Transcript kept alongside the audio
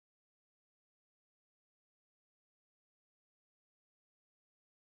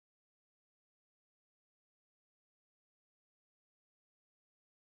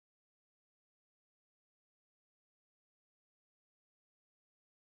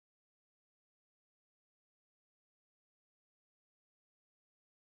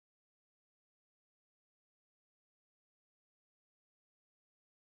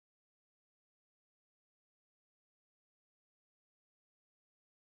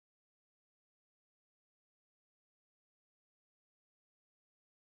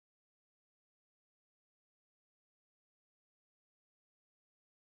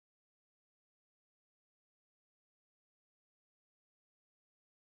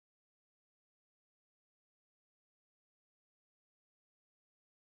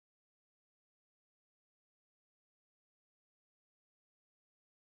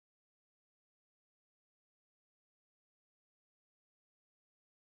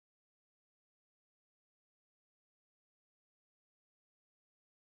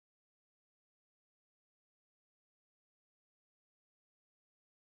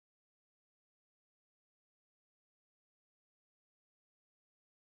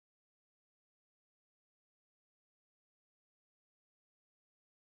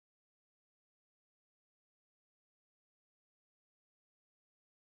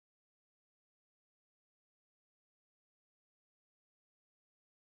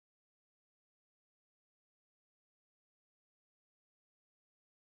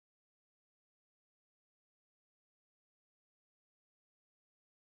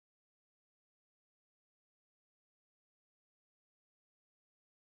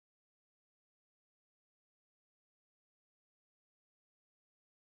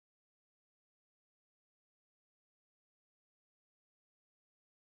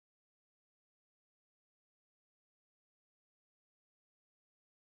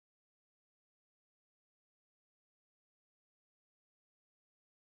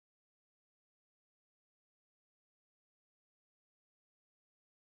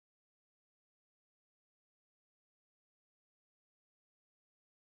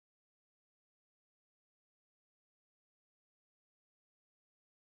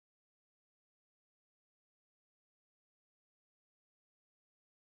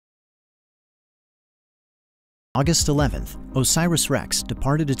August 11th, OSIRIS-REx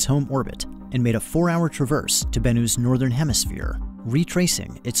departed its home orbit and made a 4-hour traverse to Bennu's northern hemisphere,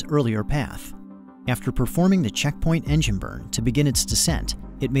 retracing its earlier path. After performing the checkpoint engine burn to begin its descent,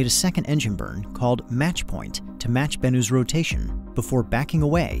 it made a second engine burn called match point to match Bennu's rotation before backing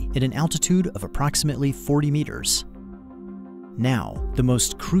away at an altitude of approximately 40 meters. Now, the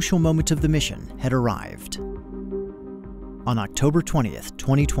most crucial moment of the mission had arrived. On October 20th,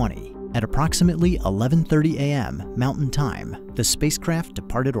 2020, at approximately 11:30 a.m. Mountain Time, the spacecraft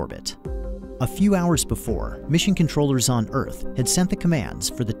departed orbit. A few hours before, mission controllers on Earth had sent the commands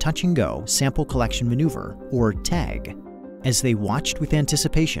for the touch-and-go sample collection maneuver, or TAG. As they watched with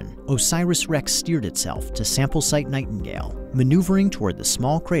anticipation, OSIRIS-REx steered itself to sample site Nightingale, maneuvering toward the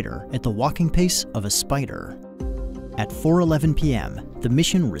small crater at the walking pace of a spider. At 4:11 p.m., the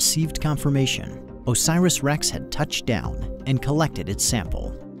mission received confirmation. OSIRIS-REx had touched down and collected its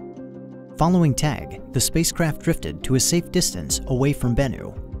sample. Following TAG, the spacecraft drifted to a safe distance away from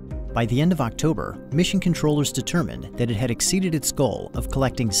Bennu. By the end of October, mission controllers determined that it had exceeded its goal of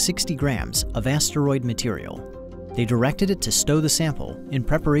collecting 60 grams of asteroid material. They directed it to stow the sample in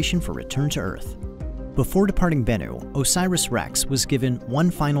preparation for return to Earth. Before departing Bennu, OSIRIS-REx was given one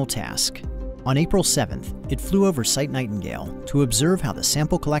final task. On April 7th, it flew over Site Nightingale to observe how the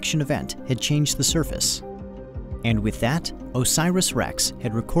sample collection event had changed the surface. And with that, OSIRIS-REx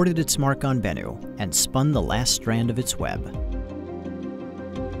had recorded its mark on Bennu and spun the last strand of its web.